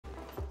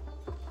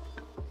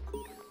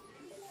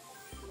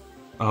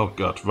Oh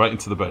god, right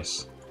into the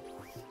base.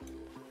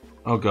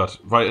 Oh god,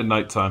 right at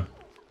night time.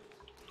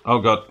 Oh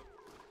god.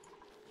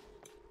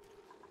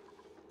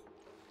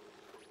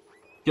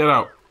 Get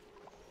out.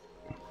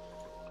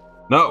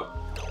 No.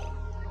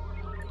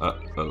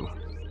 Uh-oh.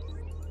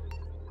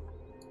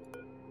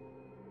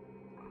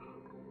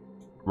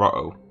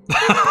 Ruh-oh.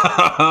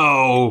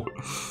 Oh.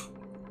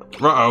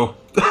 Ruh-oh.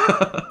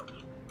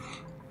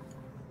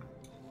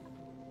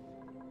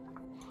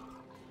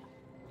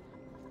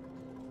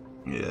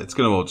 Yeah, it's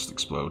gonna all just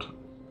explode.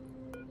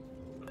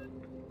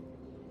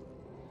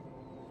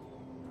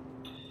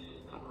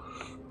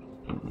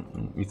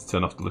 Need to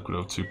turn off the liquid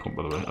O2 pump,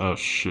 by the way. Oh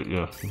shit,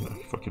 yeah,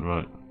 fucking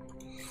right.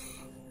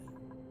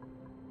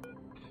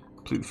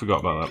 Completely forgot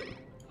about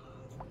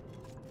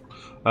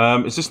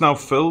that. Is this now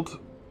filled?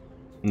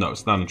 No,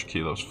 it's 900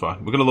 kilos,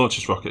 fine. We're gonna launch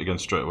this rocket again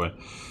straight away.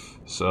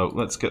 So,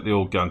 let's get the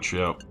old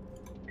gantry out.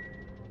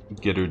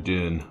 Get her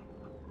done.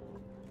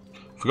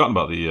 Forgotten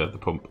about the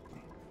pump.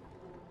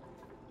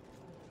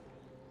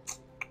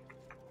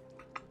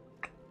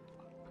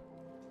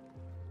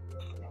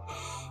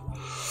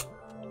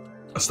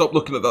 I stopped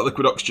looking at that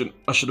liquid oxygen.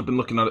 I should have been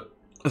looking at it.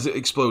 Has it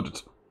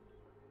exploded?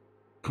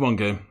 Come on,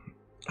 game.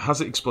 Has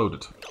it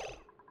exploded?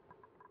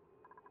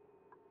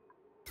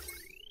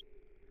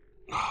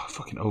 Oh,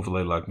 fucking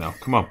overlay lag now.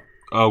 Come on.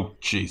 Oh,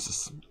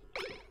 Jesus.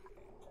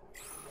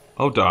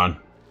 Oh, darn.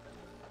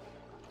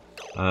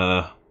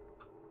 Well,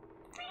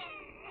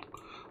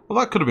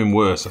 that could have been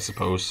worse, I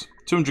suppose.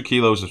 200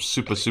 kilos of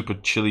super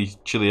chilly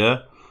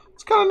air.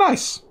 It's kind of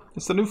nice.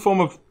 It's the new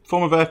form of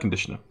air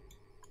conditioner.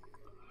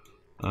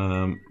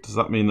 Does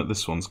that mean that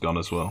this one's gone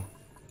as well?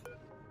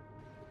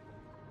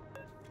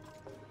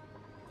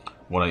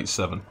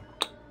 187.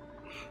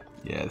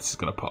 Yeah, this is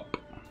gonna pop.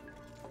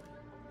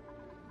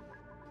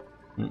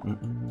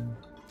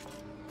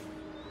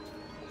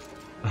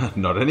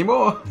 Not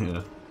anymore.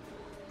 Yeah.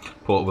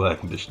 Portable air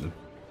conditioning.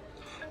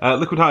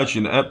 Liquid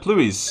hydrogen.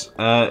 Pluies,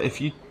 if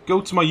you go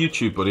to my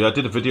YouTube, buddy, I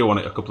did a video on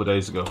it a couple of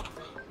days ago.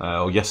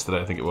 Or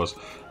yesterday, I think it was.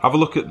 Have a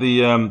look at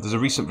the... there's a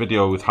recent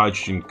video with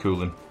hydrogen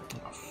cooling.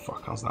 Oh,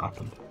 fuck, how's that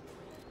happened?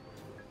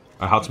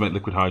 How to make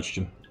liquid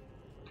hydrogen.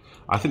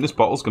 I think this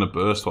bottle's going to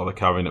burst while they're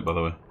carrying it, by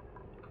the way.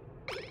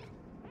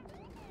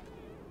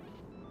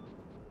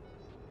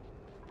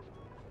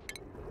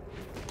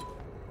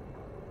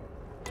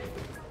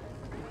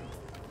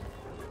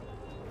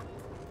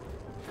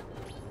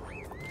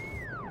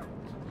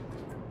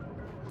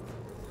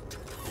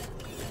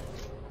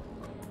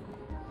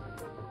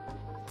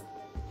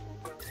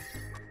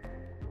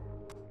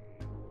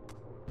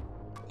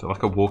 They're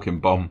like a walking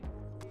bomb.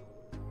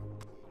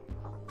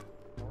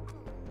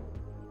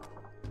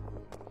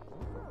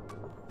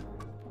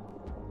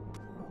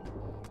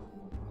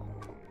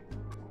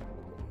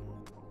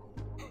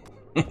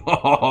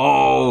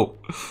 Oh!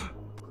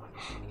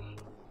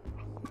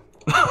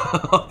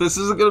 This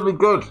isn't going to be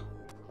good.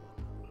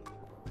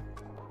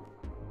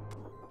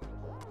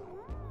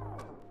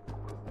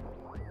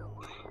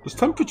 Does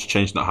temperature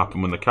change not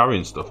happen when they're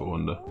carrying stuff, I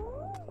wonder?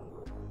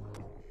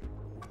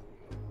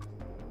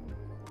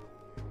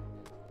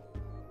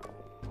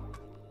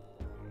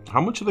 How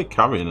much are they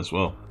carrying as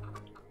well?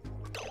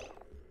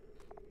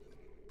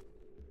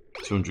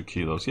 200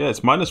 kilos. Yeah,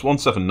 it's minus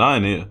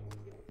 179 here.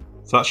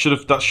 So that should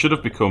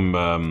have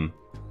become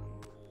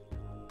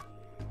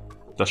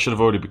that should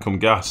have already become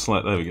gas.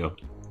 Like, there we go.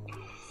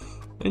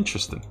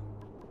 Interesting.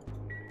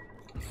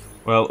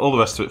 Well, all the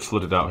rest of it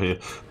flooded out here.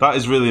 That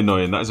is really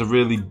annoying. That is a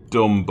really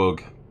dumb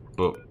bug,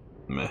 but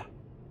meh.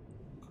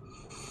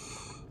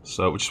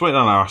 So we're just waiting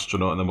on our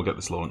astronaut, and then we'll get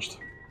this launched.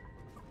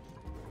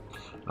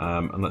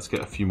 And let's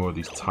get a few more of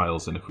these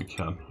tiles in if we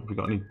can. Have we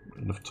got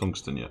enough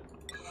tungsten yet?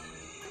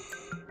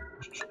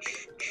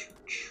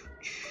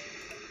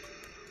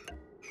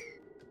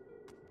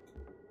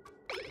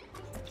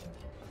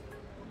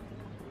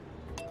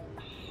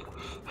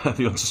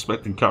 The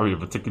unsuspecting carrier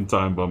of a ticking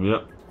time bomb,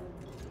 yeah.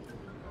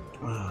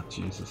 Ah,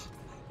 Jesus.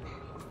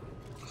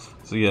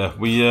 So yeah,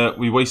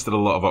 we wasted a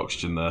lot of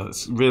oxygen there.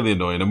 It's really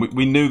annoying, and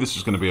we knew this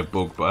was going to be a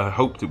bug, but I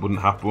hoped it wouldn't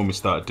happen when we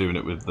started doing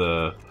it with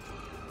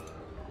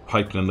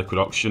piping and liquid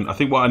oxygen. I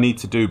think what I need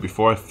to do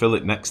before I fill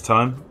it next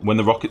time, when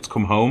the rockets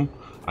come home,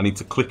 I need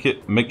to click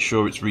it, make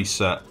sure it's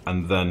reset,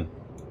 and then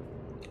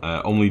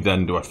only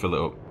then do I fill it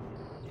up.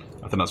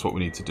 I think that's what we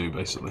need to do,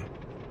 basically.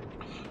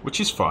 Which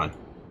is fine.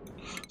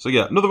 So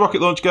yeah, another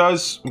rocket launch,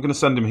 guys. We're going to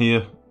send him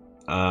here.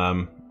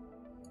 And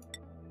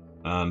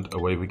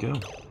away we go.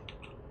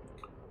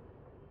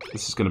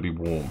 This is going to be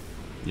warm.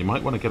 You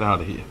might want to get out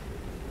of here.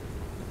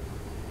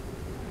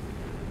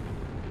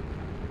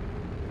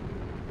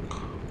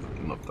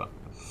 Fucking love that.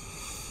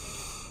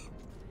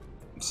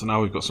 So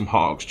now we've got some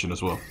hot oxygen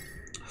as well.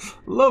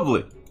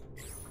 Lovely.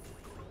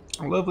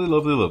 Lovely,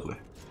 lovely, lovely.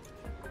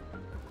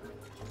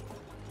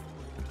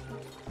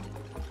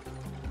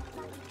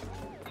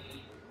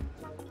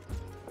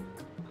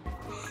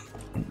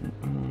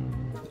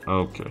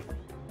 Okay.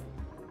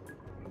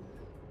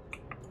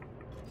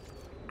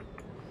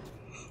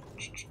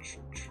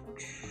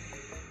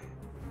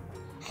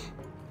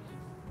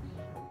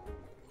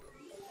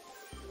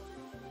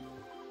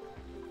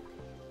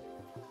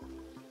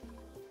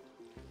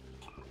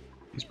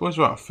 These boys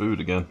are out of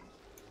food again.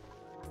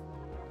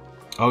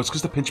 Oh, it's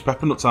because the pinch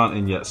pepper nuts aren't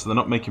in yet, so they're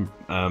not making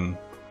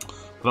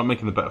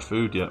the better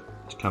food yet.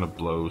 Which kind of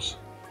blows.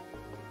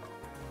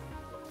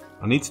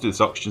 I need to do this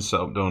oxygen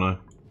setup, don't I?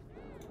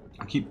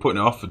 I keep putting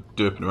it off for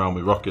derping around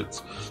with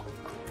rockets.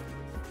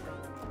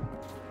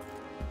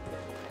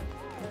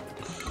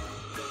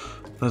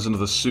 There's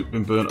another soup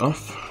being burnt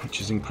off,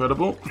 which is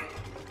incredible.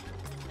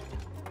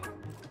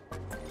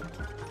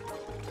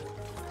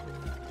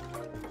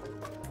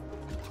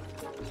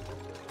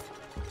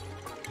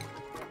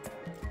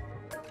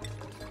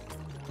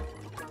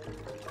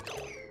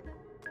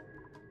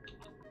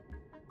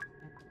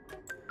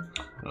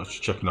 I was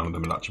just checking on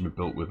them and actually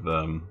built with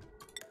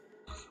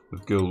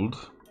gold.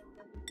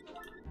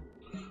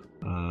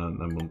 And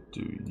then we'll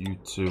do you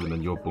two, and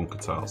then your bunker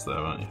tiles there,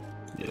 aren't you?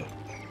 Yeah.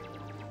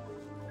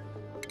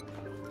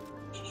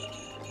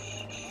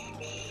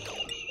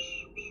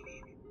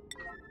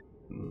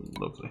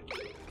 Lovely.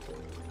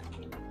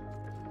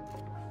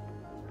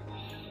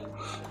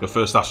 Your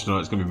first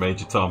astronaut is going to be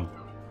Major Tom.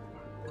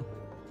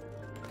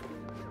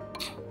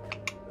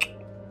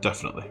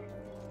 Definitely.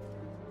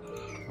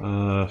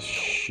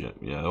 Shit.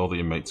 Yeah, all the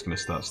inmates are going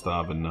to start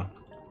starving now.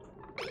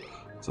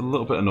 It's a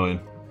little bit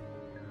annoying.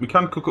 We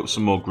can cook up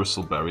some more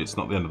gristleberry. It's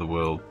not the end of the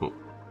world, but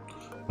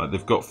like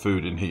they've got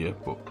food in here,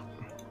 but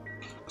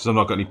because I've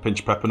not got any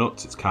pinch pepper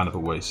nuts, it's kind of a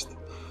waste.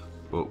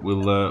 But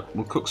we'll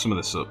cook some of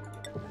this up,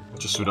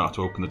 just so we don't have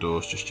to open the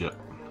doors just yet.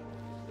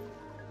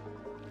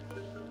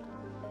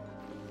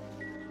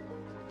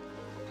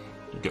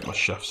 Get my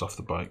chefs off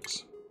the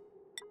bikes.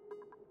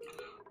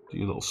 Do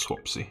your little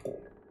swapsy.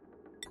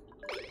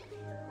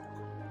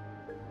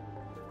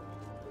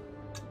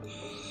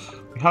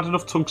 We had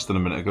enough tungsten a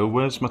minute ago.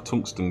 Where's my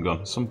tungsten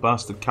gone? Some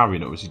bastard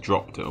carrying it, or has he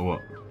dropped it, or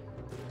what?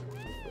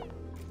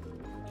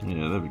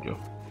 Yeah, there we go.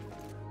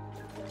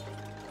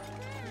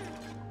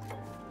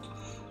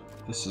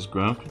 This is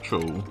ground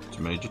control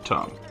to Major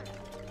Tom.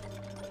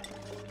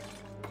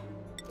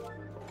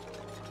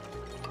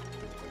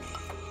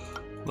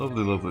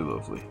 Lovely, lovely,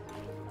 lovely.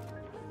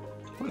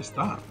 What is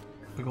that?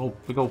 Big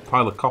old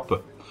pile of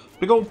copper.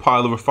 Big old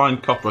pile of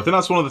refined copper. I think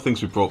that's one of the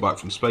things we brought back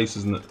from space,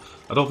 isn't it?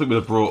 I don't think we'd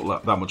have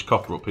brought that much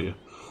copper up here.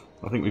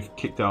 I think we've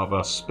kicked out of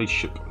our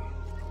spaceship.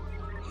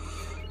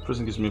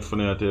 Prison gives me a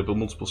funny idea. Build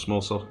multiple small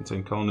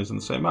self-contained colonies in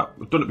the same map.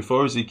 We've done it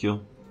before,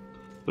 Ezekiel.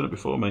 Done it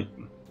before, mate.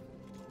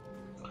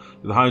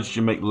 Do the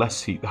hydrogen make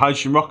less heat? The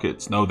hydrogen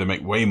rockets? No, they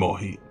make way more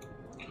heat.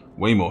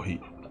 Way more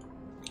heat.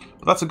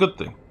 But that's a good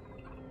thing.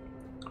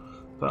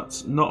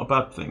 That's not a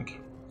bad thing.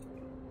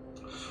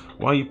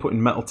 Why are you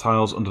putting metal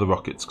tiles under the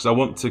rockets? Because I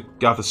want to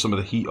gather some of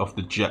the heat off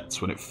the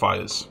jets when it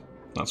fires.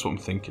 That's what I'm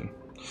thinking.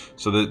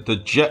 So the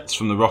jets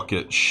from the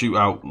rocket shoot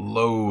out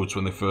loads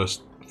when they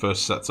first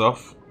sets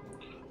off.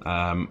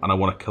 And I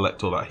want to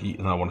collect all that heat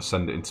and I want to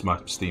send it into my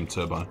steam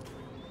turbine.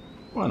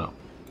 Why not?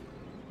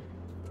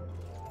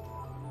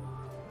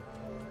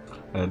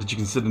 Did you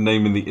consider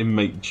naming the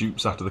inmate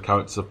dupes after the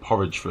characters of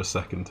Porridge for a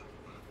second?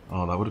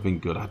 Oh, that would have been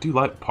good. I do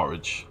like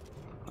Porridge.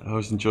 I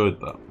always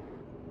enjoyed that.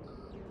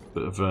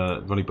 Bit of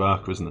Ronnie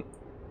Barker, isn't it?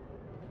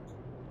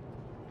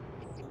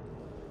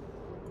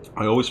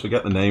 I always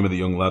forget the name of the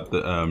young lad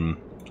that,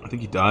 I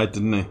think he died,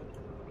 didn't he?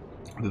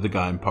 The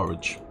guy in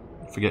Porridge.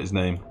 I forget his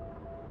name.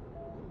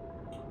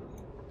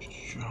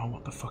 Oh,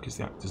 what the fuck is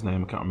the actor's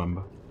name? I can't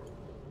remember.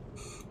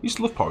 I used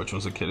to love Porridge when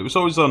I was a kid. It was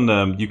always on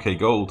UK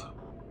Gold.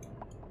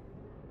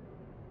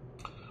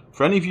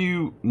 For any of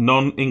you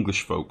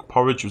non-English folk,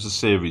 Porridge was a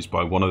series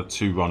by one of the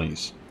two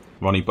Ronnies.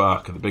 Ronnie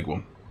Barker, the big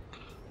one.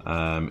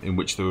 In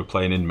which they were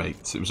playing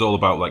inmates. It was all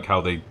about like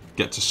how they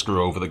get to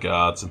screw over the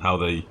guards and how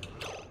they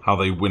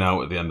win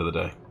out at the end of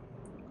the day.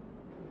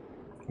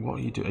 What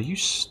are you doing? Are you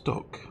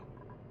stuck?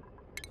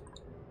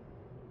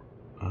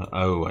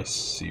 Oh, I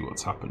see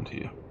what's happened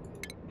here.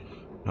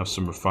 You have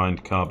some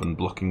refined carbon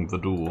blocking the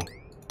door.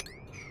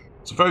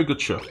 It's a very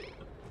good show.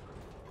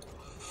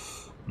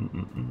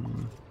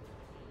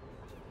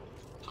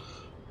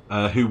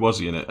 Who was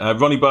he in it?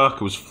 Ronnie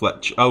Barker was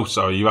Fletch. Oh,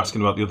 sorry, you're asking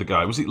about the other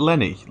guy. Was it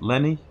Lenny?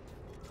 Lenny?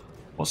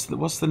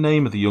 What's the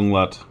name of the young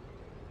lad?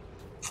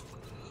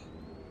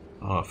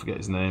 Oh, I forget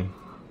his name.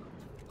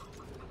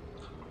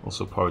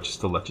 Also, Porridge is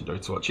still legendary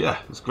to watch. Yeah,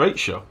 it's a great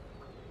show.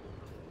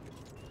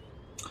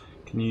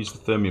 Can you use the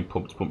thermium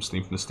pump to pump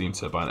steam from the steam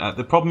turbine?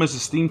 The problem is the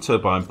steam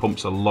turbine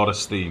pumps a lot of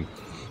steam.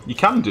 You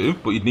can do,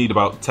 but you'd need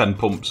about 10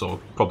 pumps or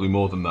probably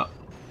more than that.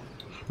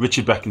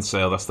 Richard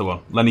Beckinsale, that's the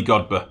one. Lenny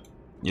Godber.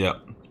 Yeah.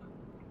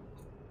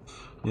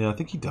 Yeah, I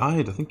think he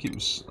died. I think it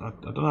was... I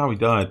don't know how he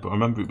died, but I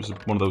remember it was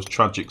one of those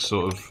tragic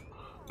sort of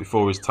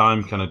before his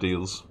time kind of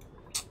deals.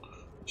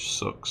 Which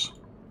sucks.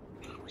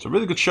 It's a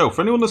really good show.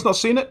 For anyone that's not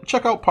seen it,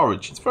 check out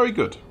Porridge. It's very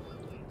good.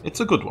 It's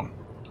a good one.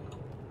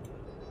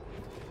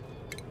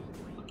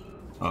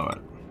 Alright.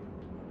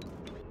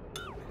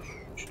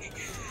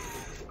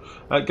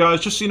 Guys,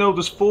 just so you know,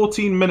 there's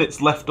 14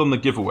 minutes left on the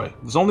giveaway.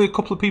 There's only a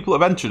couple of people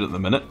that have entered at the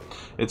minute.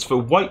 It's for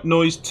White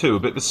Noise 2, a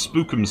bit of a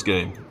Spookums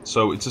game.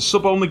 So it's a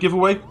sub-only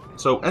giveaway.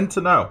 So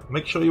enter now.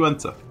 Make sure you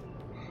enter.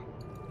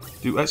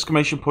 Do !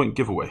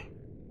 Giveaway.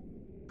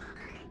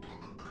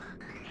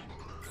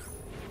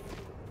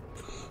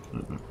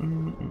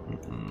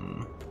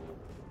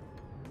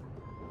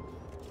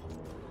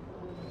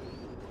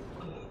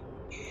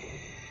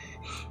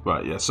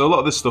 Right, yeah, so a lot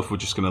of this stuff we're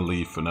just going to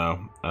leave for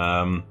now.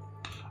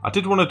 I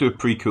did want to do a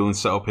pre-cooling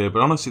setup here,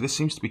 but honestly this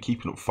seems to be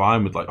keeping up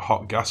fine with like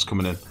hot gas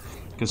coming in.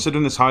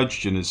 Considering this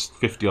hydrogen is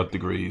 50 odd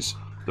degrees,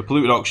 the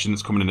polluted oxygen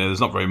that's coming in here, there's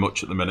not very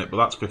much at the minute, but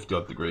that's 50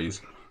 odd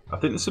degrees. I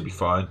think this will be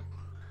fine.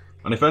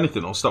 And if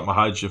anything, it'll stop my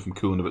hydrogen from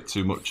cooling a bit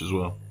too much as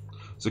well.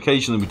 So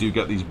occasionally we do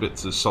get these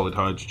bits of solid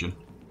hydrogen.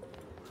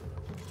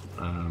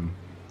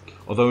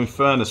 Although in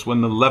fairness, when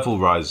the level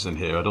rises in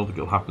here, I don't think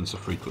it'll happen so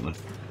frequently.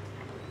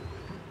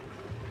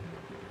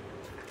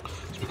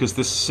 It's because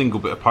this single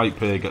bit of pipe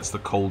here gets the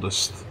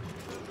coldest.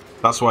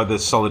 That's why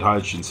there's solid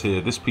hydrogens here.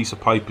 This piece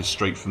of pipe is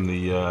straight from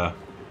the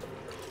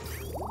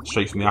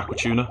aqua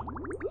tuner.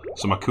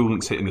 So my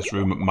coolant's hitting this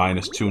room at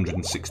minus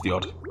 260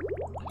 odd.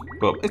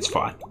 But it's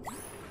fine.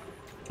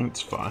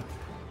 It's fine.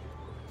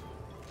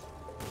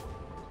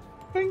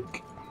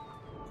 Think.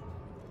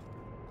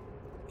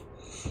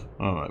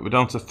 Alright, we're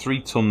down to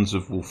 3 tons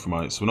of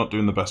wolframite, so we're not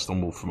doing the best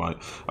on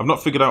wolframite. I've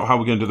not figured out how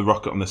we're going to do the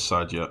rocket on this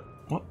side yet.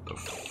 What the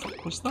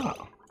fuck was that?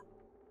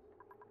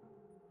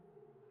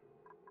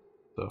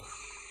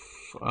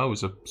 Oh, it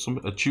was a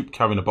tube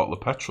carrying a bottle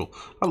of petrol.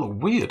 That looked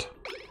weird.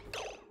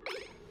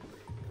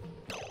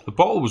 The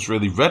bottle was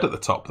really red at the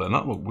top then.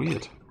 That looked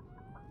weird.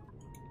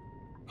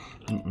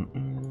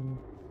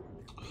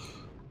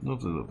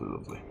 Lovely, lovely,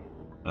 lovely.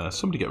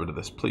 Somebody get rid of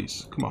this,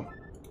 please. Come on.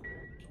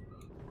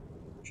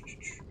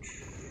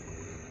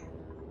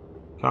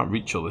 Can't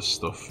reach all this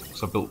stuff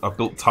because I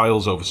built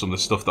tiles over some of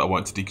the stuff that I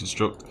wanted to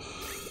deconstruct.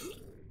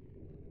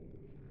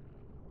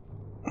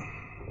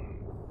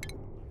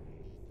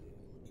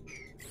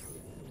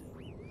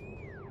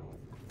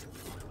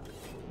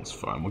 That's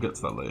fine. We'll get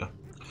to that later.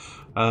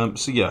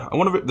 So yeah, I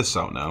want to rip this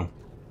out now.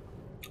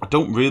 I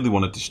don't really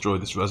want to destroy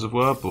this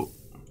reservoir, but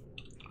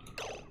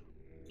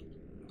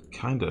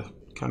kind of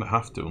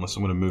have to, unless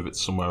I'm going to move it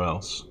somewhere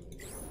else.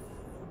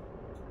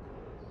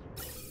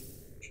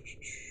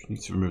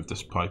 Need to remove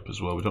this pipe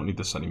as well. We don't need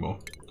this anymore.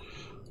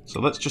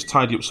 So let's just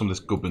tidy up some of this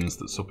gubbins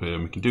that's up here,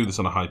 and we can do this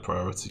on a high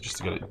priority just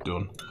to get it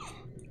done.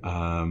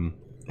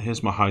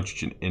 Here's my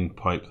hydrogen in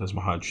pipe. There's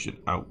my hydrogen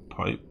out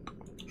pipe.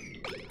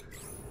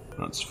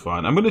 That's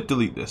fine. I'm going to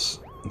delete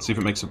this and see if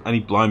it makes any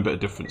blind bit of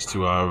difference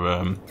to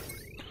our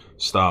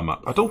star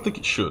map. I don't think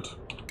it should.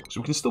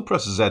 So we can still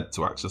press Z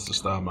to access the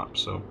star map,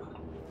 so...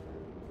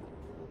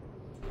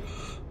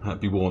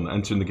 be warned that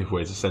entering the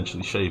giveaway is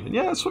essentially shaving.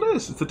 Yeah, that's what it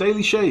is. It's a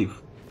daily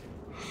shave.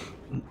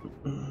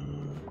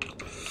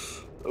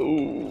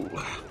 Oh,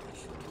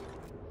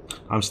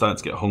 I'm starting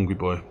to get hungry,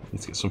 boy.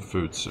 Need to get some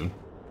food soon.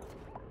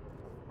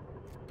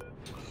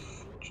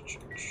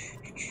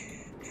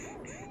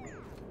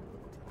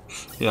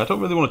 Yeah, I don't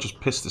really want to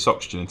just piss this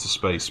oxygen into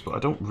space, but I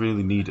don't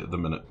really need it at the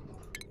minute.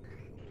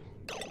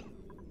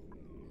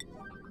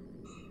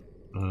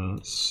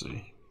 Let's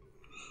see.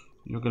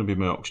 You're going to be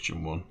my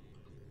oxygen one.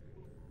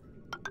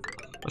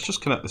 Let's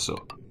just connect this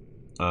up.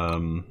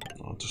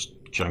 I'll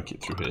just jank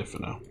it through here for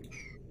now.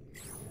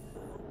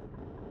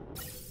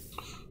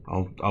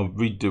 I'll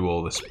redo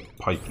all this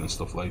piping and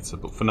stuff later,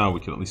 but for now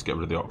we can at least get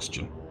rid of the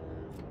oxygen.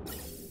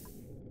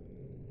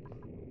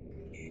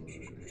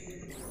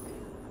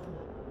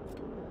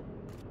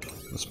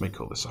 Let's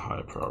make all this a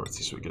higher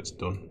priority so it gets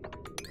done.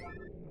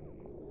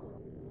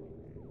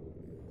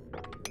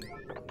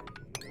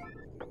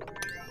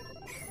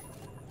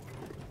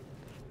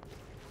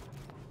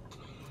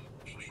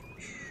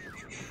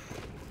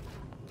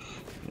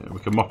 Yeah, we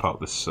can mop out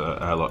this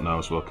airlock now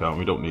as well, can't we?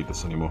 We don't need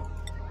this anymore.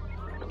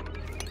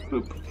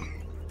 Boop.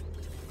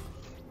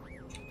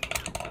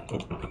 Oh.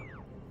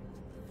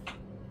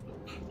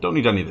 Don't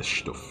need any of this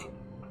stuff.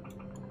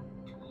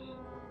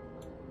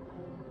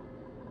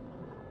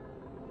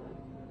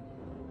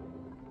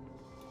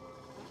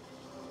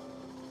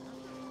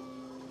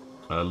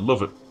 I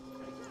love it.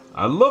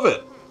 I love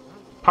it.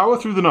 Power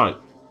through the night.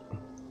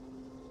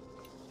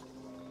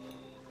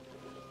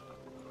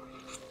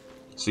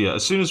 So yeah,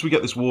 as soon as we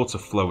get this water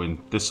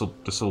flowing, this'll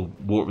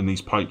water in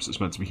these pipes that's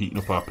meant to be heating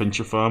up our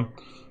pincher farm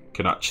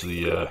can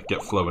actually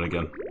get flowing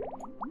again.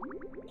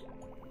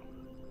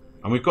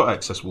 And we've got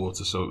excess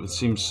water, so it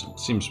seems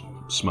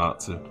smart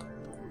to.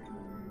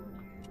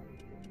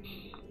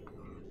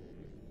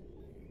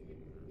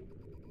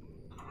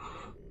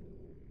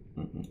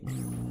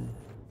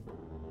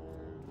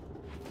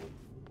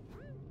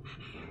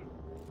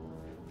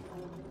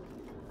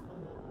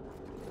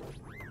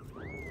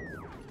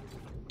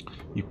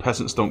 You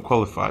peasants don't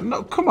qualify.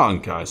 No, come on,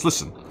 guys.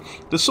 Listen,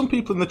 there's some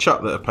people in the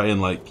chat that are paying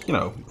like, you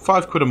know,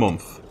 £5 a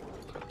month.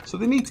 So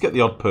they need to get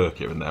the odd perk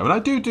here and there. And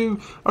I've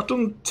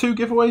done 2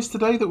 giveaways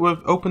today that were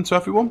open to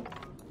everyone.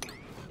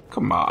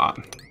 Come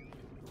on.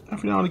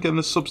 Every now and again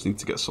the subs need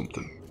to get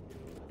something.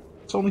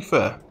 It's only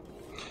fair.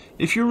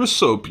 If you were a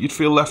sub, you'd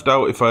feel left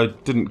out if I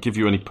didn't give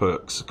you any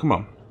perks. So come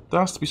on. There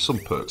has to be some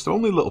perks. They're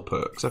only little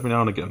perks every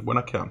now and again, when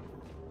I can.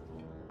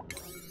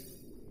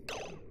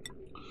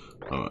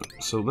 Alright,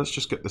 so let's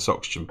just get this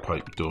oxygen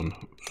pipe done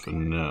for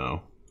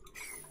now.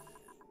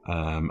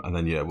 And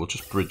then, yeah, we'll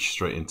just bridge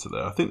straight into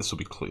there. I think this will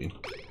be clean.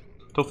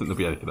 Don't think there'll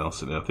be anything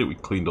else in there. I think we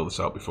cleaned all this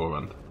out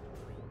beforehand.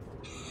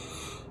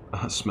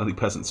 Smelly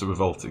peasants are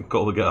revolting.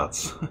 Call the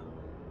guards.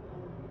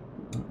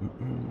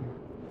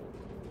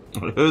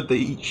 I heard they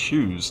eat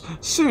shoes.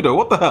 Pseudo,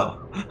 what the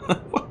hell?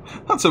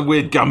 That's a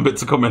weird gambit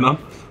to come in on.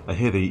 I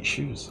hear they eat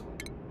shoes.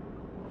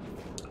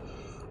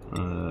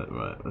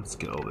 Right, let's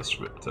get all this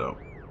ripped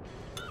out.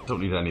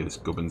 Don't need any of this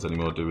gubbins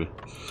anymore, do we?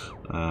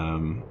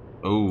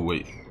 Oh,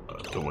 wait.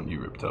 I don't want you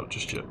ripped out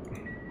just yet.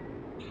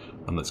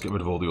 And let's get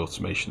rid of all the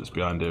automation that's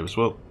behind here as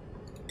well.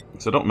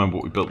 So I don't remember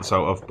what we built this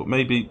out of, but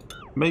maybe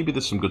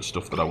there's some good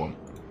stuff that I want.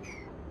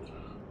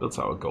 Built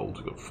out of gold.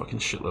 We've got fucking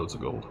shitloads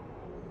of gold.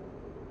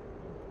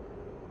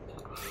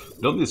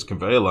 I don't think there's a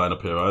conveyor line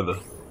up here either.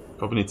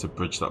 Probably need to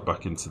bridge that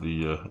back into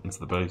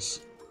the base.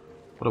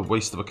 What a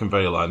waste of a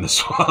conveyor line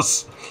this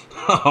was.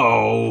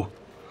 Oh.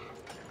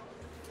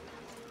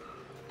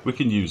 We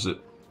can use it.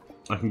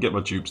 I can get my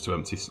dupes to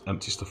empty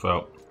stuff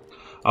out.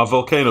 Our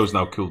volcano's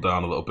now cooled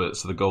down a little bit,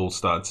 so the gold's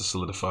starting to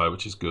solidify,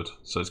 which is good.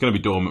 So it's going to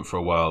be dormant for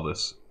a while,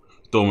 this.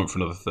 Dormant for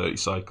another 30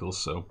 cycles,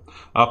 so...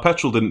 Our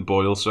petrol didn't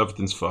boil, so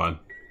everything's fine.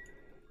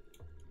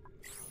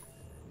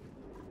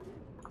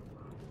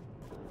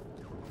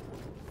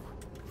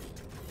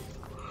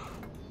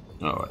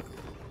 Alright.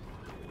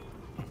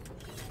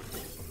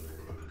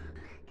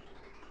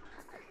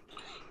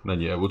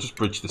 Then, yeah, we'll just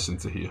bridge this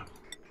into here.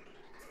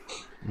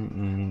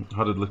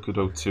 How did liquid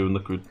O2 and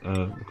liquid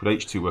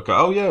H2 work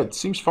out? Oh yeah, it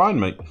seems fine,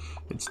 mate.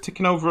 It's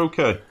ticking over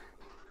okay.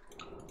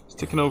 It's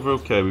ticking over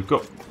okay. We've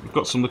got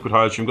some liquid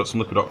hydrogen, we've got some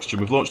liquid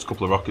oxygen. We've launched a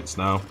couple of rockets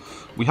now.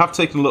 We have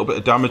taken a little bit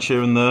of damage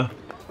here and there,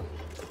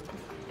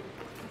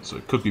 so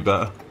it could be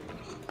better.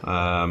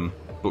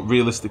 But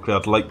realistically,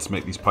 I'd like to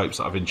make these pipes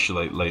out of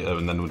insulate later,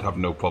 and then we'd have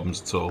no problems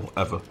at all,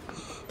 ever.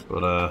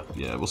 But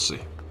yeah, we'll see.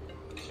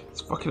 It's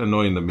fucking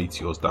annoying the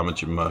meteors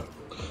damaging my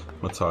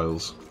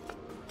tiles.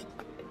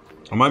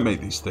 I might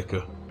make these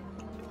thicker.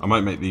 I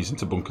might make these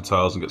into bunker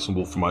tiles and get some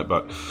wolframite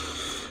back.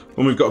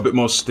 When we've got a bit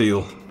more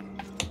steel,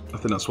 I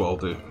think that's what I'll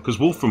do. Because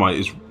wolframite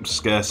is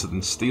scarcer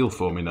than steel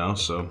for me now,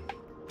 so...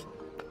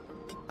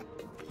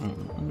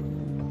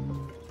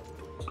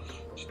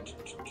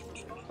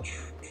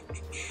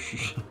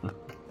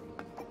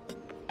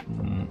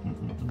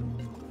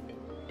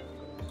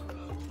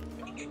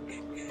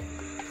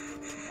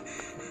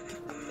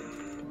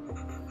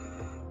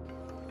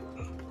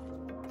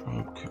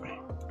 Okay.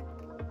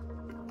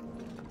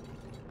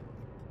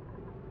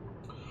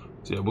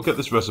 So yeah, we'll get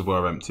this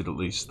reservoir emptied at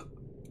least,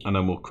 and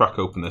then we'll crack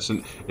open this,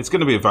 and it's going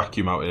to be a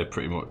vacuum out here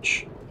pretty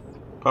much,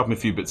 apart from a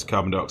few bits of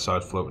carbon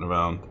dioxide floating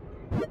around.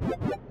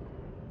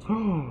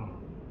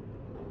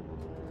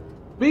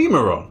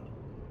 Beamer on,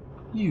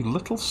 you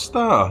little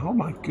star! Oh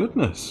my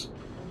goodness,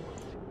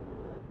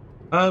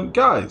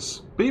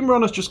 guys,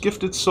 Beameron has just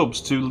gifted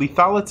subs to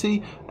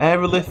Lethality,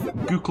 Aerolith,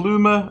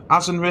 Gukluma,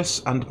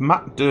 Azenris, and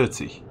Matt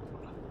Dirty.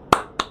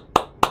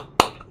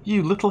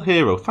 You little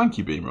hero. Thank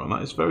you, Beameron.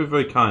 That is very,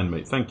 very kind,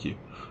 mate. Thank you.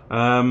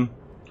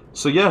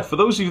 So yeah, for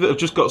those of you that have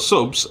just got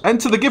subs,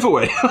 enter the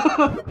giveaway.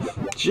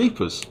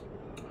 Jeepers.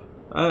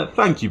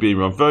 Thank you,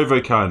 Beameron. Very,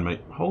 very kind, mate.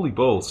 Holy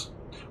balls.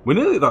 We're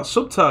nearly at that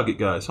sub target,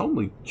 guys.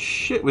 Holy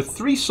shit. We're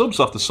 3 subs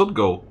off the sub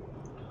goal.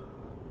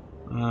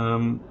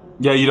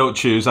 Yeah, you don't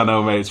choose. I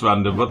know, mate. It's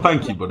random. But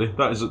thank you, buddy.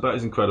 That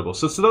is incredible.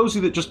 So to those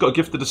of you that just got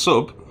gifted a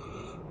sub,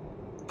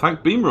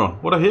 thank Beameron.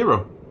 What a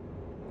hero.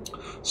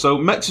 So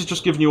Mex has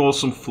just given you all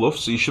some fluff,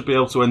 so you should be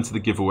able to enter the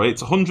giveaway.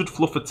 It's 100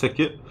 fluff a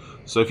ticket.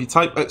 So if you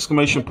type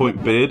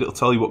 !beard, it'll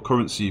tell you what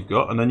currency you've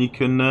got, and then you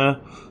can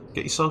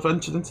get yourself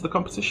entered into the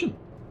competition.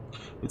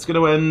 It's going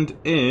to end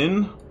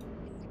in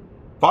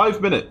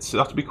 5 minutes. It'll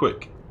have to be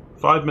quick.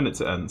 5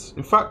 minutes it ends.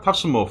 In fact, have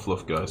some more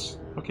fluff, guys.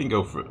 Fucking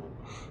go for it.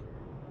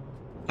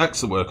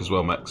 Excellent work as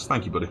well, Mex.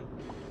 Thank you, buddy.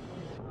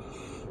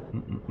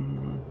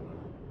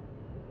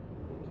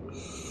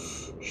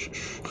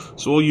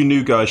 So all you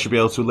new guys should be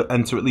able to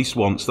enter at least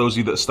once. Those of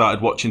you that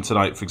started watching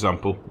tonight, for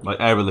example, like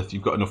Aerolith,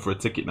 you've got enough for a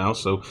ticket now,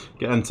 so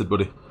get entered,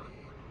 buddy.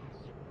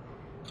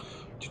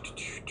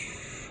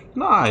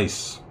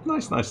 Nice.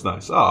 Nice, nice,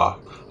 nice. Ah,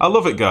 I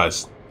love it,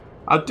 guys.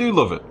 I do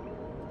love it.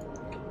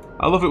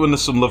 I love it when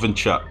there's some love in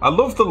chat. I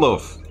love the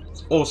love.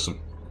 It's awesome.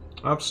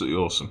 Absolutely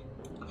awesome.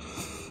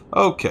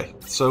 Okay,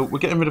 so we're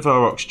getting rid of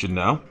our oxygen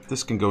now.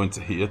 This can go into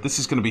here. This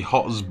is going to be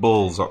hot as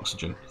balls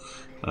oxygen.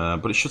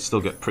 But it should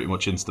still get pretty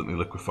much instantly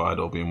liquefied,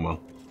 all being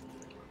well.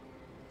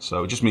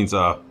 So it just means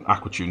our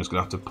aquatuner's going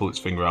to have to pull its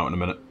finger out in a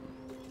minute.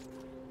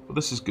 But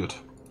this is good.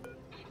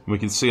 And we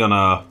can see on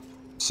our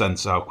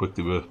sensor how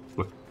quickly we're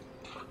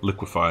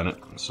liquefying it.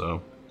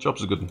 So,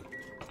 job's a good one.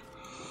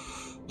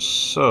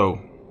 So,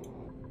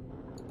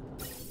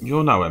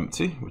 you're now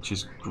empty, which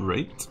is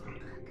great.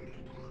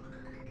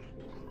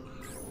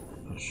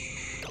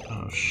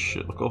 Oh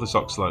shit, look at all this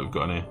oxalite we've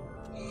got in here.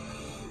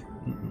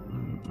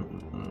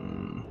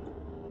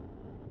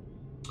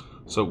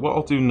 So what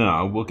I'll do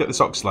now, we'll get this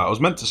oxalite. I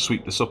was meant to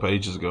sweep this up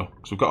ages ago,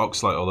 because we've got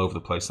oxalite all over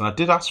the place, and I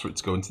did ask for it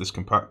to go into this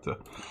compactor,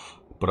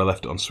 but I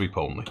left it on sweep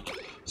only.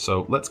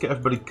 So let's get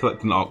everybody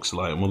collecting the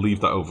oxalite, and we'll leave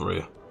that over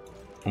here.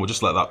 And we'll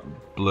just let that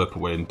blurp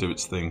away and do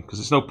its thing, because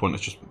there's no point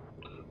of just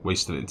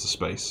wasting it into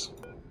space.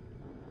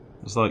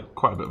 There's like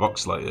quite a bit of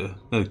oxalate here,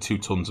 nearly 2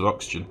 tons of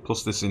oxygen,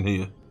 plus this in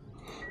here.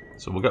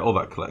 So we'll get all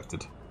that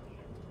collected.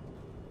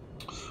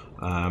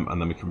 And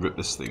then we can rip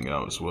this thing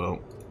out as well.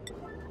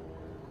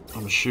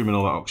 I'm assuming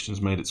all that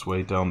oxygen's made its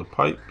way down the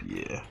pipe.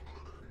 Yeah.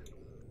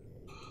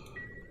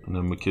 And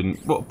then we can,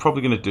 what we're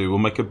probably going to do, we'll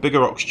make a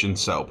bigger oxygen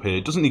setup here.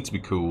 It doesn't need to be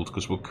cooled,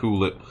 because we'll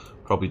cool it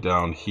probably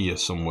down here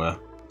somewhere.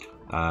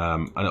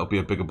 And it'll be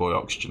a bigger boy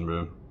oxygen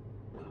room.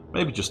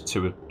 Maybe just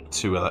two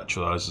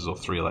electrolyzers or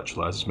 3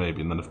 electrolyzers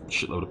maybe, and then a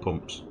shitload of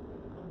pumps.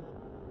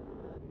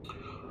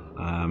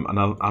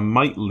 And I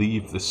might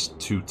leave this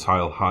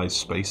 2-tile high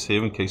space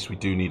here in case we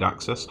do need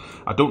access.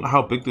 I don't know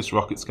how big this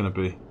rocket's going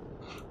to be.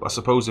 But I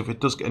suppose if it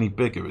does get any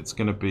bigger, it's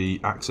going to be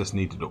access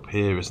needed up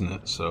here, isn't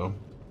it? So,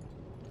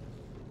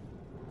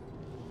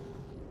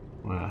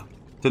 yeah.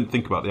 Didn't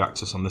think about the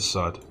access on this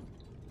side.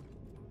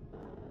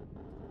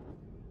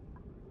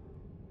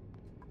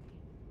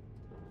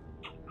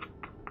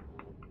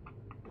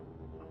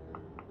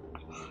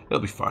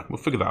 It'll be fine. We'll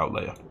figure that out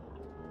later.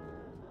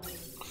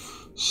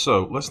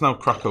 So, let's now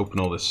crack open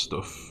all this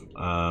stuff.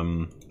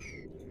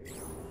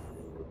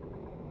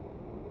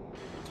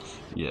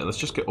 Yeah, let's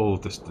just get all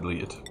of this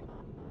deleted.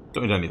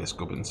 Don't need any of this,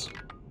 gubbins.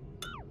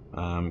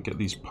 Get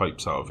these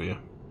pipes out of here.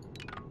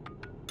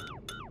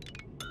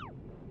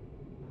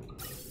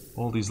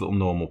 All these little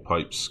normal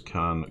pipes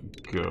can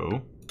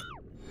go.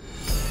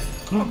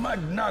 A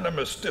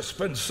magnanimous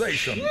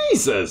dispensation.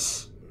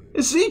 Jesus!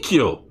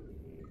 Ezekiel!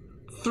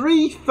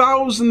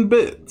 3,000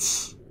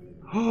 bits!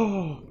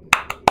 Oh.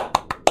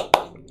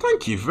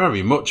 Thank you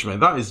very much, mate.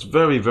 That is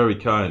very, very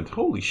kind.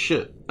 Holy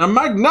shit. A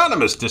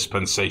magnanimous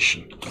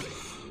dispensation.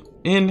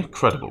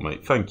 Incredible,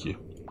 mate. Thank you.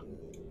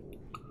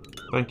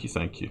 Thank you,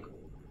 thank you.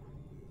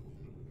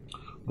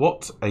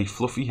 What a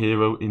fluffy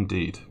hero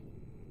indeed.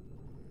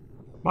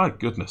 My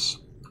goodness.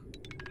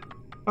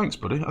 Thanks,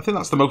 buddy. I think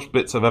that's the most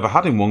bits I've ever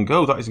had in one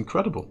go. That is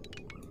incredible.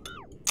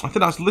 I think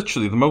that's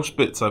literally the most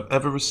bits I've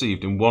ever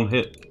received in one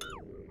hit.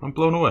 I'm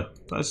blown away.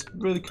 That is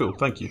really cool.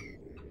 Thank you.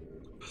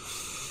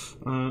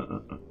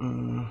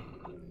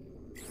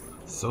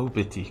 So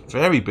bitty.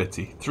 Very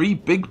bitty. 3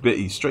 big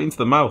bitties straight into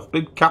the mouth.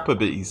 Big kappa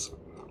bitties.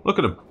 Look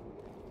at them.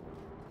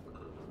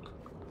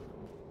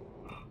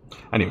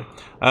 Anyway.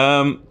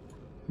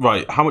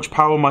 Right. How much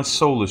power my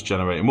solar's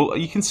generating? Well,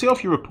 you can see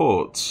off your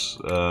reports.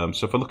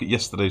 So if I look at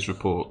yesterday's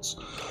reports.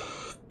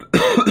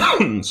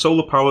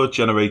 Solar power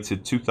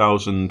generated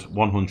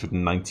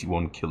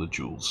 2,191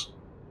 kilojoules.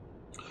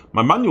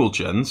 My manual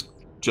gens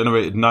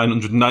generated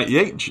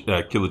 998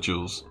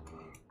 kilojoules,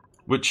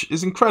 which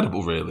is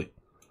incredible, really.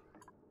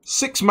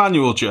 6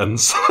 manual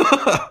gens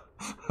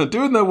are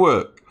doing their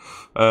work.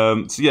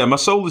 So yeah, my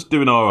solar's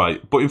doing all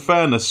right. But in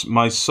fairness,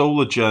 my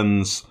solar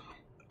gens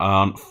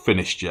aren't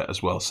finished yet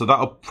as well. So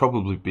that'll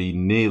probably be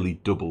nearly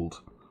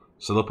doubled.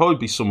 So they'll probably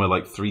be somewhere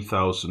like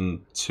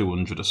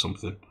 3,200 or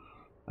something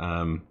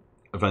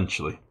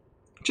eventually,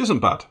 which isn't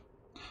bad.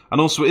 And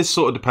also, it is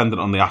sort of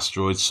dependent on the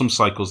asteroids. Some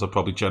cycles they'll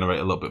probably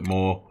generate a little bit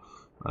more.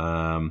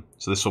 So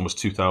this one was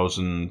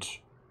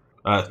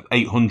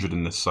 2,800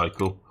 in this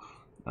cycle.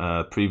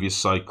 Previous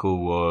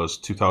cycle was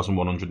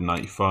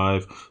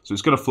 2,195. So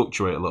it's going to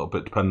fluctuate a little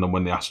bit depending on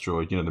when the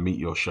asteroid, the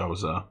meteor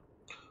showers are.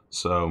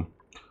 So,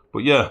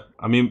 but yeah,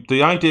 I mean,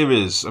 the idea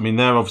is, I mean,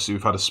 there obviously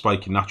we've had a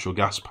spike in natural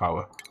gas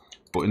power.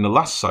 But in the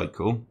last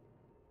cycle,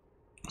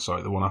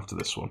 sorry, the one after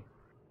this one,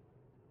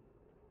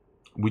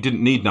 we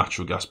didn't need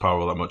natural gas power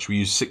all that much. We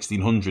used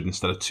 1,600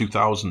 instead of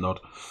 2,000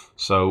 odd.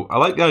 So I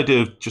like the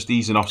idea of just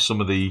easing off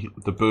some of the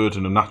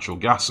burden of natural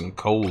gas and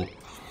coal.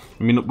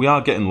 I mean, we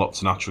are getting lots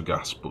of natural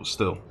gas, but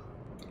still,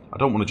 I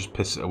don't want to just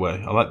piss it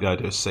away. I like the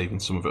idea of saving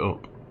some of it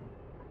up.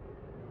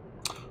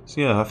 So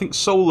yeah, I think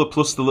solar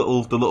plus the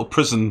little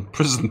prison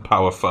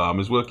power farm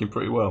is working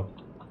pretty well.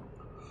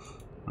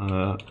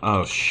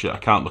 Oh shit, I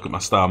can't look at my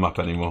star map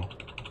anymore.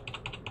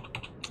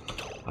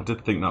 I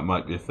did think that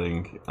might be a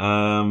thing.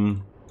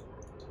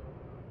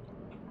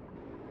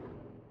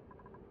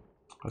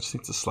 I just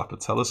need to slap a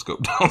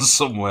telescope down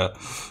somewhere.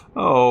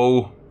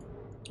 Oh.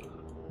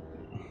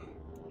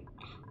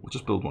 We'll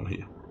just build one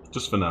here.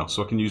 Just for now,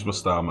 so I can use my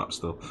star map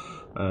still.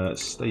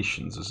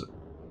 Stations, is it?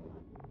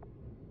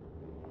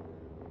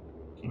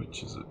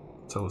 Which is it?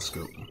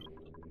 Telescope.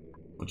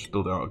 We'll just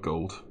build it out of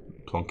gold.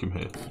 Plonk him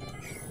here.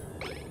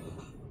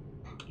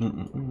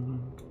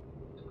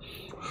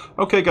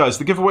 Okay, guys,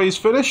 the giveaway is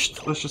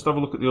finished. Let's just have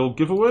a look at the old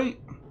giveaway.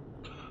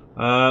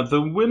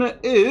 The winner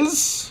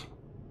is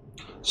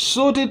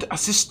Sordid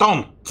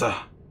Assistant.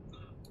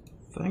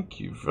 Thank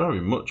you very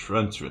much for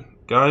entering.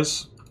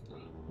 Guys,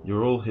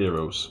 you're all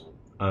heroes.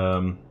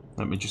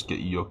 Let me just get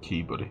you your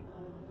key, buddy.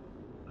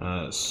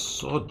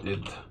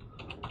 Sordid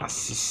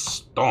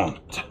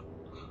Assistant.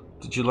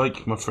 Did you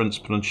like my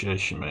French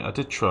pronunciation, mate? I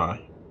did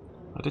try.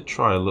 I did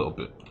try a little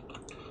bit.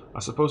 I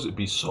suppose it'd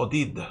be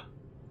sordid.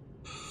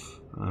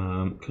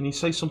 Can you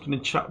say something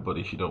in chat,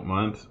 buddy, if you don't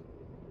mind?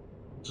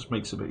 It just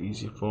makes it a bit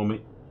easier for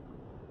me.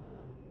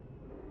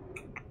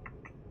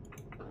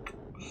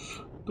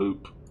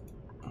 Boop.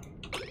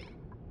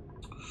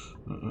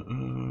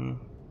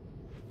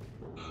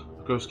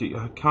 Groski,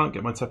 I can't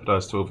get my tepid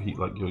eyes to overheat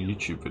like your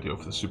YouTube video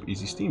for the super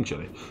easy steam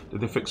jelly. Did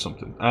they fix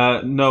something?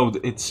 No,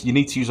 it's you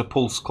need to use a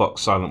pulse clock,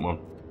 Silent One.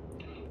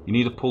 You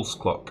need a pulse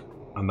clock,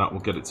 and that will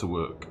get it to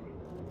work.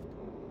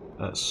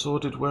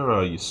 Sordid, where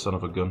are you, son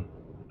of a gun?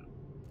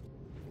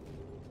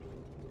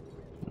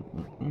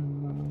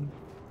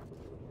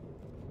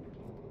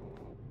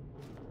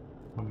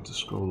 I need to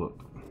scroll up.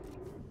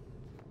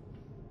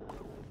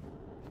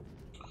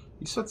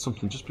 He said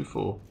something just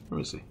before.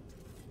 Where is he?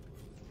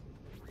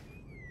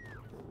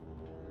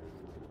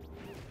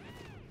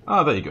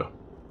 Ah, there you go.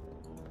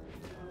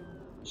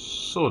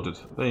 Sordid.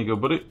 There you go,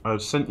 buddy.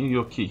 I've sent you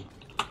your key.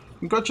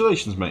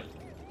 Congratulations, mate.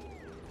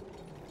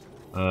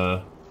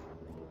 There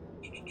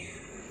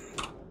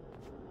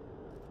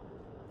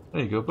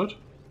you go, bud.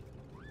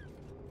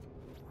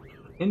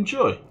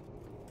 Enjoy.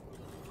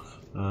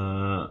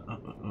 I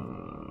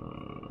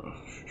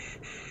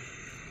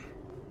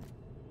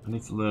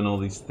need to learn all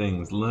these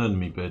things. Learn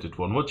me, bearded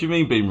one. What do you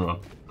mean,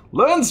 Beameron?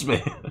 Learns me?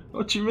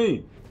 What do you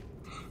mean?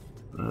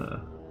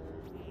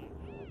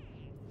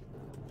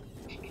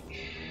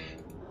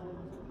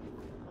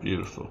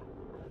 Beautiful.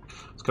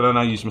 So can I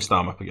now use my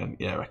star map again?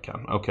 Yeah, I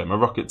can. Okay, my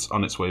rocket's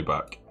on its way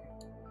back.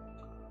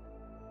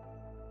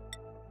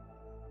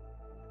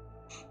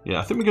 Yeah,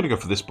 I think we're going to go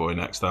for this boy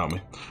next, aren't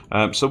we?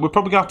 So we're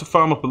probably going to have to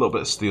farm up a little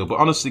bit of steel. But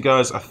honestly,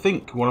 guys, I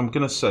think what I'm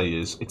going to say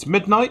is it's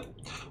midnight.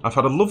 I've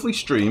had a lovely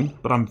stream,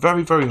 but I'm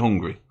very, very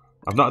hungry.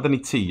 I've not had any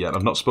tea yet.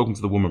 I've not spoken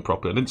to the woman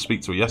properly. I didn't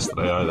speak to her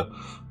yesterday either.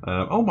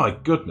 Oh, my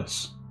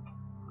goodness.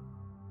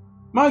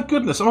 My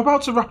goodness, I'm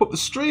about to wrap up the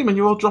stream and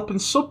you're all dropping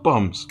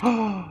sub-bombs.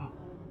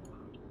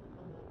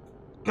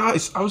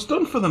 Guys, I was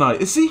done for the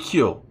night.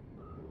 Ezekiel!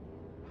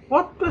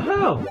 What the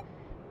hell?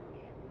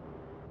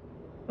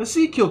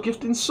 Ezekiel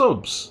gifting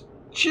subs.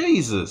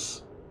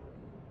 Jesus.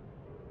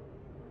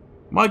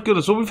 My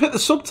goodness. Well, we've hit the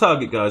sub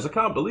target, guys. I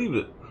can't believe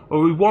it. Or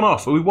are we one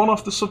off? Are we one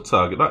off the sub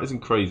target? That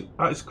isn't crazy.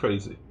 That is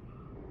crazy.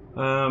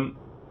 Tier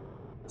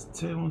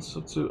 1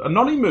 sub 2.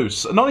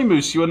 Anonymous.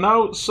 Anonymous, you are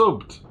now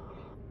subbed.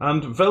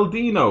 And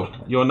Veldino,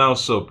 you are now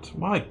subbed.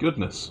 My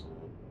goodness.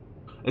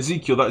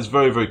 Ezekiel, that is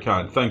very, very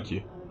kind. Thank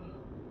you.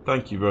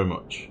 Thank you very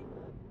much.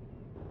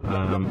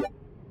 Oh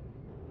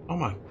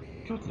my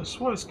goodness,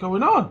 what is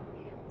going on?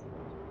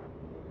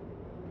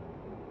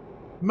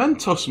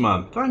 Mentos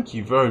Man, thank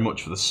you very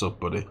much for the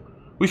sub, buddy.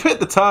 We've hit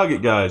the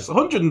target, guys.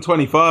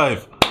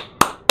 125.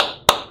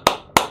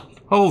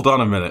 Hold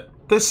on a minute.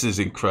 This is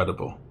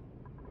incredible.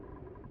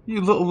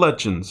 You little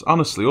legends.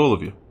 Honestly, all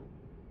of you.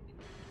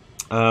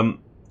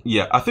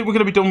 Yeah, I think we're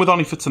going to be done with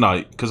Oni for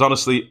tonight. Because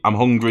honestly, I'm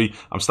hungry.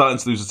 I'm starting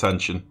to lose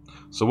attention.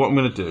 So what I'm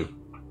going to do...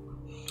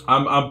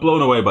 I'm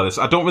blown away by this.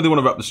 I don't really want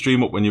to wrap the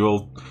stream up when you're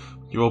all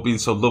being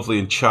so lovely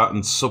and chat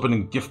and subbing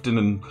and gifting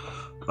and...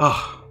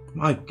 Oh,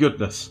 my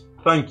goodness.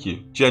 Thank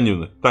you.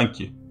 Genuinely. Thank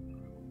you.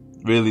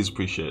 Really is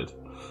appreciated.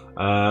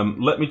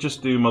 Let me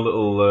just do my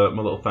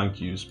little thank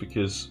yous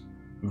because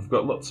we've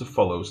got lots of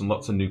follows and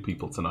lots of new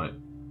people tonight.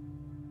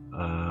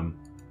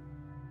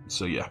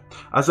 So yeah.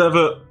 As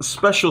ever,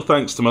 special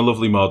thanks to my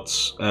lovely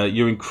mods.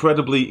 You're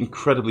incredibly,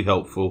 incredibly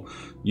helpful.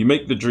 You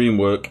make the dream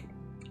work.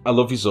 I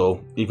love yous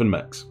all, even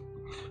Mex.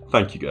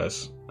 Thank you,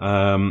 guys.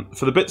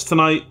 For the bits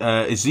tonight,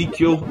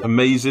 Ezekiel,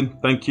 amazing.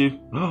 Thank you.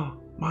 Oh,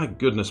 my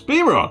goodness.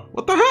 Beameron,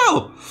 what the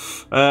hell?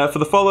 For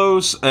the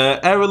follows,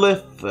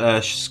 Aerolith,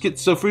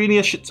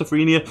 Schizophrenia,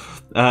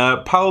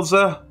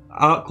 Palza,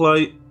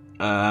 Arclight,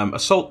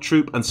 Assault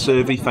Troop, and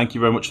Servi. Thank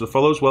you very much for the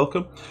follows.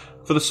 Welcome.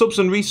 For the subs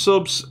and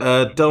resubs,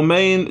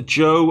 Delmain,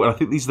 Joe, and I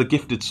think these are the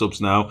gifted subs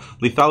now.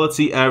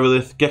 Lethality,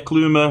 Aerolith,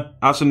 Gekluma,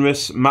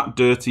 Azenris, Matt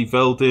Dirty,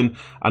 Veldin,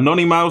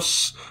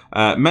 Anonymouse,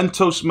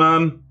 Mentos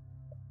Man.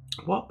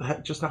 What the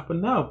heck just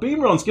happened now?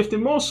 Beameron's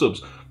gifting more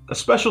subs. A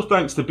special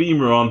thanks to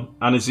Beameron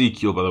and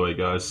Ezekiel, by the way,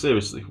 guys.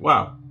 Seriously,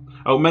 wow.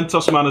 Oh,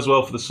 Mentos Man as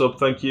well for the sub.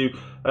 Thank you.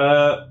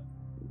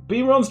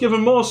 Beameron's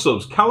given more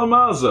subs.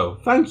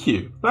 Calamazo, thank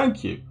you,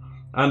 thank you.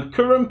 And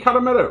Kurum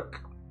Karamerok,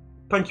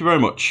 thank you very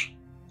much.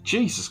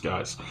 Jesus,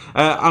 guys.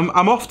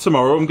 I'm off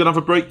tomorrow. I'm going to have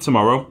a break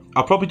tomorrow.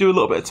 I'll probably do a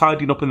little bit of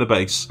tidying up in the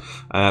base,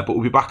 but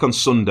we'll be back on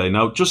Sunday.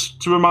 Now,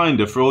 just a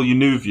reminder for all you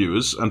new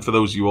viewers and for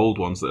those of you old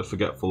ones that are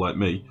forgetful like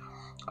me,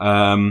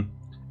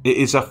 it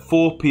is a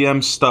 4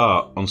 PM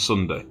start on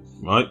Sunday,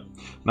 right?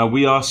 Now,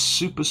 we are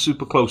super,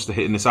 super close to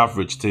hitting this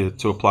average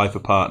to apply for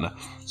partner.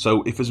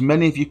 So if as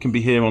many of you can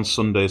be here on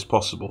Sunday as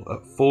possible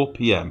at 4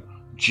 PM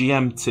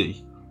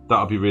GMT,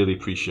 that'll be really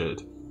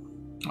appreciated.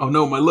 Oh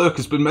no, my lurk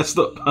has been messed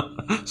up.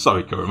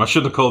 Sorry, Kurum, I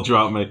shouldn't have called you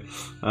out, mate.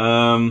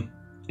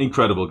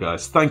 Incredible,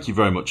 guys. Thank you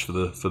very much for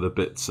the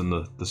bits and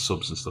the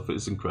subs and stuff.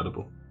 It's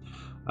incredible.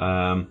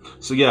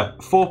 So yeah,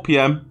 4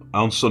 PM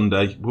on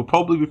Sunday. We'll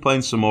probably be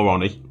playing some more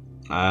Oni.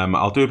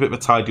 I'll do a bit of a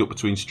tidy up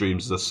between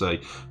streams, as I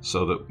say,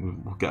 so that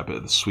we'll get a bit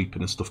of the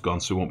sweeping and stuff gone,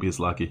 so it won't be as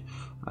laggy.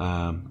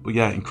 But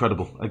yeah,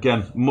 incredible.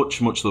 Again,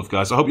 much love,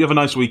 guys. I hope you have a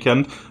nice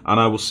weekend, and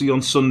I will see you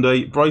on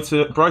Sunday,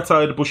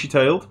 bright-eyed,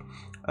 bushy-tailed,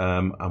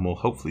 and we'll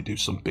hopefully do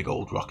some big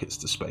old rockets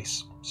to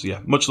space. So yeah,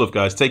 much love,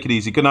 guys. Take it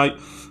easy. Good night.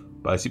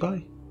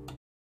 Bye-bye.